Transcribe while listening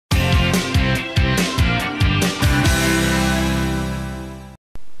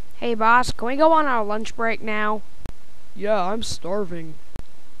Hey boss, can we go on our lunch break now? Yeah, I'm starving.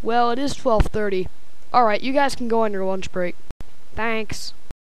 Well, it is 12:30. Alright, you guys can go on your lunch break. Thanks.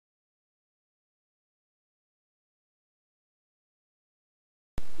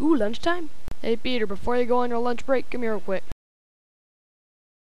 Ooh, lunchtime? Hey Peter, before you go on your lunch break, come here real quick.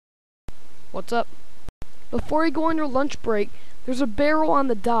 What's up? Before you go on your lunch break, there's a barrel on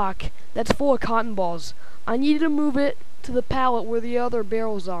the dock that's full of cotton balls. I need you to move it to the pallet where the other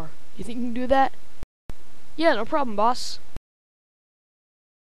barrels are. You think you can do that? Yeah, no problem, boss.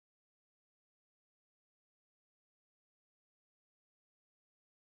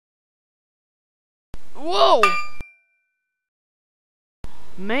 Whoa!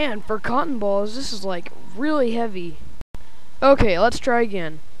 Man, for cotton balls, this is like really heavy. Okay, let's try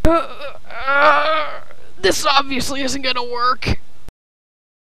again. This obviously isn't gonna work.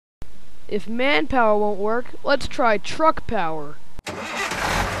 If manpower won't work, let's try truck power.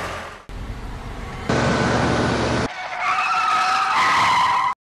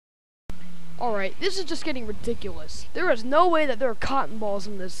 Alright, this is just getting ridiculous. There is no way that there are cotton balls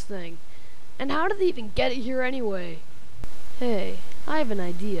in this thing. And how did they even get it here anyway? Hey, I have an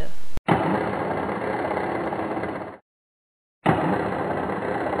idea.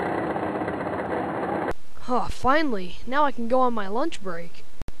 Oh, finally! Now I can go on my lunch break.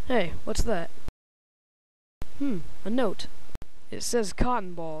 Hey, what's that? A note. It says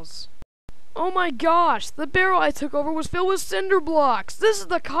cotton balls. Oh my gosh! The barrel I took over was filled with cinder blocks! This is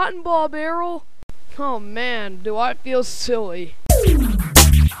the cotton ball barrel! Oh man, do I feel silly.